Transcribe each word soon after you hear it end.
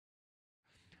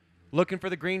looking for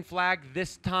the green flag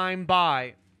this time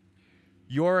by.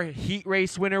 Your heat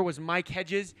race winner was Mike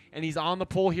Hedges, and he's on the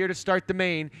pole here to start the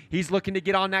main. He's looking to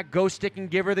get on that go stick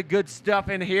and give her the good stuff,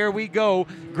 and here we go.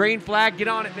 Green flag, get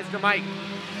on it, Mr. Mike.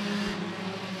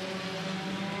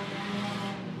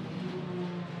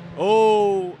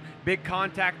 Oh, big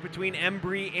contact between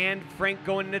Embry and Frank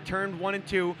going into turn 1 and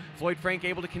 2. Floyd Frank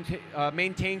able to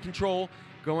maintain control,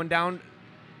 going down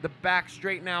the back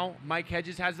straight now. Mike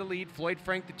Hedges has the lead. Floyd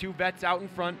Frank, the two vets out in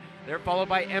front. They're followed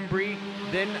by Embry,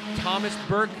 then Thomas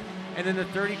Burke, and then the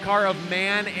 30 car of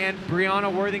Mann and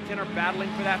Brianna Worthington are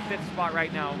battling for that 5th spot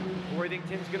right now.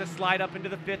 Worthington's going to slide up into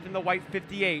the 5th in the white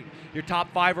 58. Your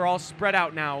top 5 are all spread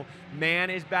out now. Mann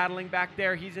is battling back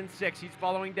there. He's in 6th. He's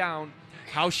following down.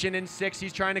 Haushin in 6th.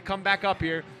 He's trying to come back up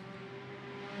here.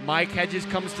 Mike Hedges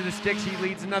comes to the sticks. He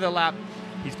leads another lap.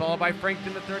 He's followed by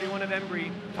Frankton, the 31 of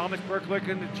Embry. Thomas Burke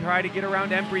looking to try to get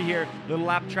around Embry here. Little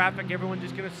lap traffic. Everyone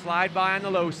just going to slide by on the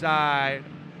low side.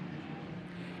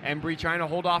 Embry trying to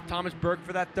hold off Thomas Burke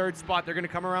for that 3rd spot. They're going to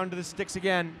come around to the sticks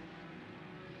again.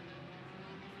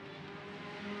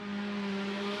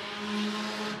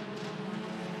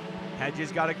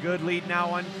 Hedges got a good lead now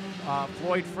on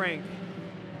Floyd Frank.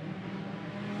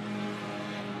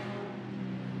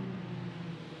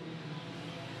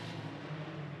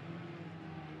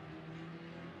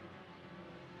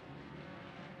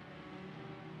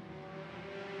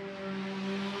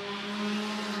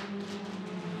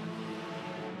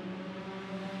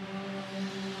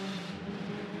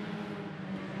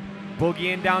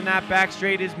 Boogieing down that back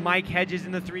straight is Mike Hedges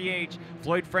in the 3H.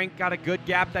 Floyd Frank got a good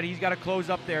gap that he's got to close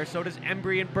up there. So does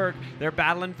Embry and Burke. They're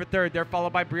battling for 3rd. They're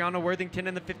followed by Brianna Worthington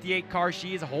in the 58 car.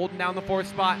 She is holding down the 4th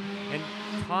spot. And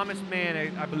Thomas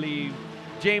Mann, I believe,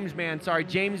 James Mann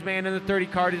in the 30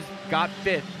 car has got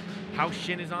 5th.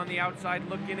 Haushin is on the outside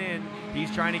looking in.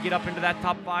 He's trying to get up into that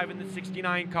top 5 in the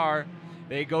 69 car.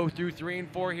 They go through 3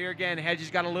 and 4 here again. Hedges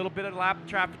got a little bit of lap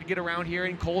traffic to get around here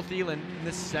in Cole Thielen in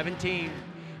the 17.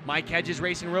 Mike Hedges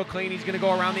racing real clean. He's going to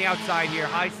go around the outside here,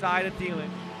 high side of Thielen.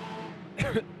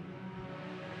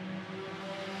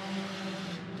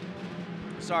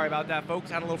 Sorry about that, folks.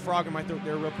 Had a little frog in my throat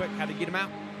there real quick. Had to get him out.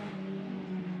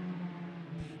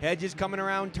 Hedges coming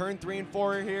around turn 3 and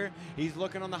 4 here. He's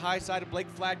looking on the high side of Blake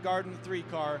Fladgaard in the 3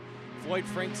 car. Floyd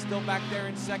Frank's still back there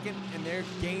in 2nd, and they're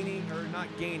gaining, or not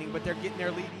gaining, but they're getting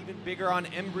their lead even bigger on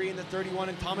Embry in the 31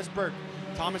 and Thomas Burke.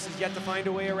 Thomas has yet to find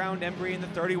a way around Embry in the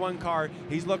 31 car.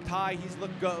 He's looked high, he's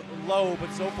looked low,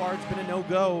 but so far it's been a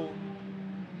no-go.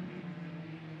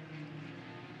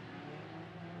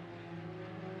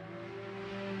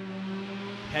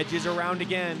 Hedges around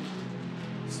again.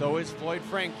 So is Floyd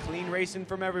Frank. Clean racing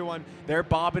from everyone. They're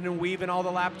bobbing and weaving all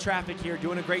the lap traffic here,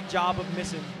 doing a great job of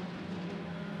missing.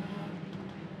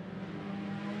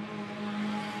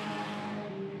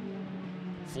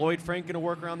 Floyd Frank going to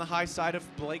work around the high side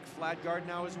of Blake Fladgaard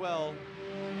now as well.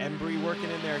 Embry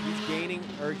working in there. He's gaining,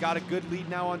 or got a good lead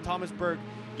now on Thomas Burke.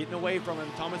 Getting away from him.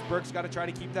 Thomas Burke's got to try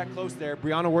to keep that close there.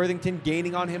 Brianna Worthington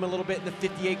gaining on him a little bit in the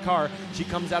 58 car. She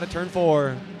comes out of turn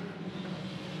 4.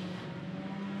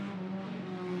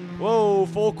 Whoa,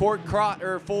 full court cross,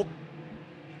 or full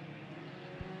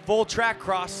track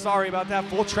cross. Sorry about that.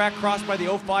 Full track cross by the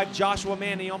 05 Joshua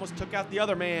Mann. He almost took out the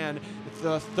other man. It's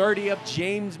the 30 of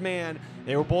James Mann.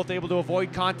 They were both able to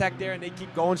avoid contact there, and they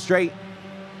keep going straight.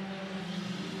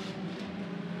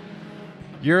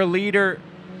 Your leader,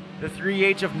 the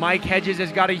 3H of Mike Hedges,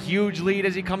 has got a huge lead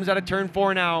as he comes out of turn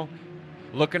 4 now.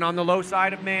 Looking on the low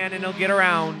side of Mann, and he'll get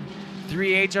around.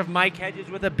 3H of Mike Hedges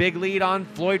with a big lead on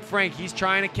Floyd Frank. He's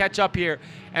trying to catch up here.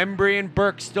 Embry and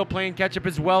Burke still playing catch up,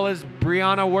 as well as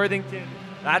Brianna Worthington.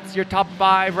 That's your top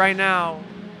 5 right now.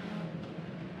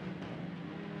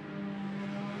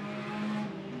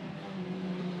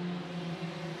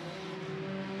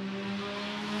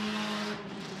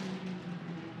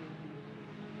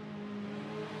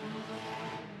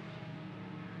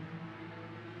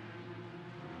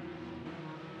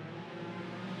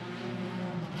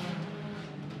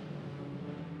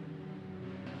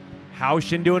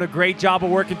 Haushin doing a great job of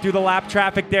working through the lap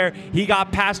traffic there. He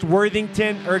got past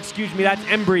Worthington, or excuse me, that's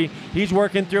Embry. He's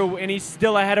working through, and he's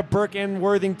still ahead of Burke and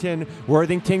Worthington.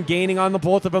 Worthington gaining on the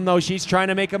both of them, though. She's trying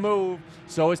to make a move.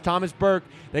 So is Thomas Burke.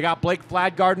 They got Blake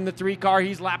Fladgaard in the 3 car.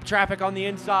 He's lap traffic on the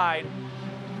inside.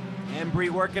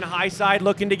 Embry working high side,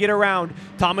 looking to get around.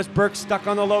 Thomas Burke stuck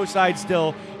on the low side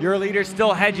still. Your leader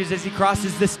still Hedges as he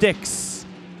crosses the sticks.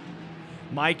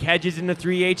 Mike Hedges in the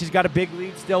 3H has got a big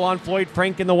lead still on Floyd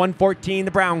Frank in the 114,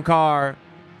 the brown car.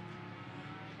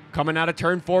 Coming out of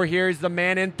turn 4 here is the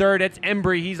man in third. It's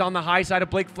Embry. He's on the high side of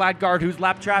Blake Fladgaard, who's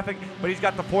lap traffic, but he's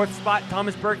got the 4th spot,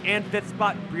 Thomas Burke, and 5th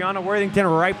spot, Brianna Worthington,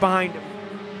 right behind him.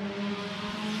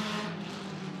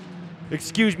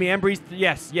 Excuse me, Embry's,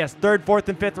 yes, 3rd, 4th,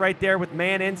 and 5th right there with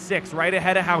man in 6th, right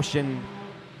ahead of Haushin.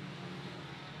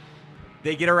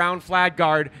 They get around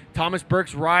Fladgaard. Thomas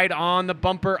Burke's right on the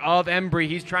bumper of Embry.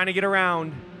 He's trying to get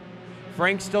around.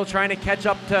 Frank's still trying to catch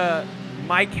up to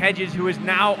Mike Hedges, who is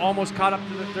now almost caught up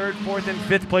to the 3rd, 4th, and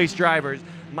 5th place drivers.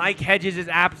 Mike Hedges is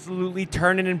absolutely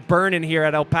turning and burning here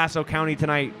at El Paso County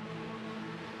tonight.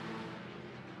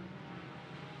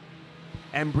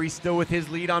 Embry still with his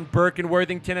lead on Burke and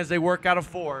Worthington as they work out of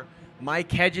 4.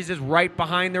 Mike Hedges is right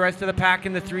behind the rest of the pack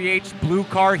in the 3H blue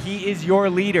car. He is your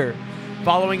leader.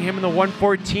 Following him in the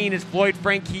 114 is Floyd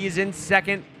Frank. He is in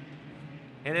 2nd.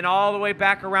 And then all the way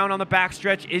back around on the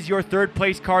backstretch is your 3rd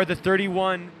place car, the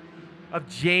 31 of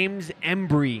James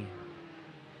Embry.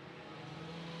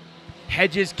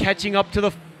 Hedges catching up to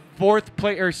the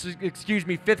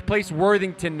 5th place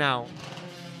Worthington now.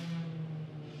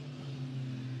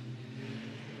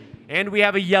 And we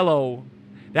have a yellow.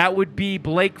 That would be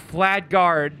Blake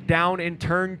Fladgaard down in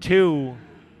turn 2.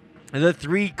 The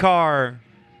 3 car.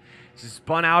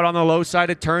 Spun out on the low side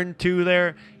of turn 2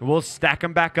 there. We'll stack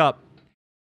them back up.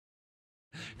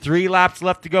 3 laps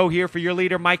left to go here for your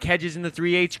leader, Mike Hedges, in the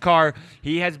 3H car.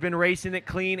 He has been racing it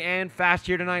clean and fast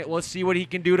here tonight. Let's see what he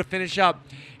can do to finish up.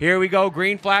 Here we go,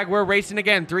 green flag, we're racing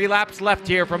again. 3 laps left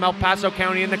here from El Paso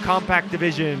County in the compact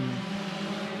division.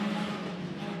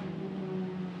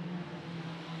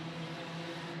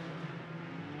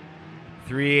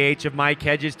 .3H of Mike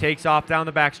Hedges takes off down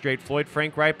the back straight. Floyd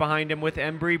Frank right behind him with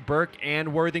Embry, Burke,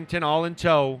 and Worthington all in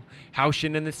tow.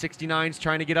 Haushin in the 69s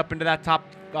trying to get up into that top,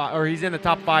 or he's in the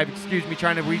top 5, excuse me,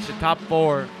 trying to reach the top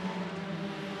 4.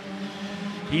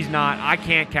 He's not. I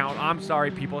can't count. I'm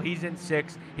sorry, people. He's in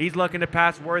 6th. He's looking to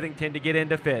pass Worthington to get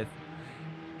into 5th.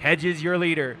 Hedges, your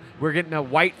leader. We're getting a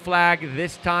white flag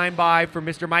this time by for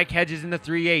Mr. Mike Hedges in the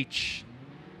 3H.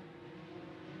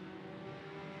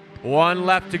 1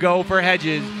 left to go for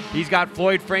Hedges. He's got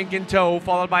Floyd Frank in tow,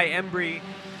 followed by Embry,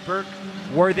 Burke,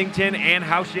 Worthington, and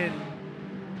Haushin.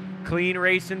 Clean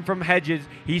racing from Hedges.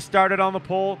 He started on the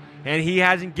pole, and he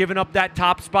hasn't given up that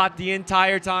top spot the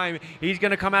entire time. He's going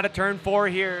to come out of turn 4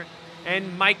 here,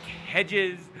 and Mike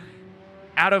Hedges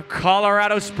out of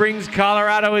Colorado Springs,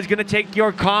 Colorado, is going to take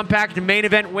your compact main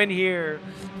event win here.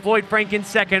 Floyd Frank in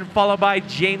 2nd, followed by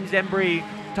James Embry,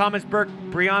 Thomas Burke,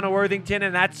 Brianna Worthington,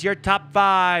 and that's your top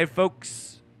 5,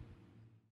 folks.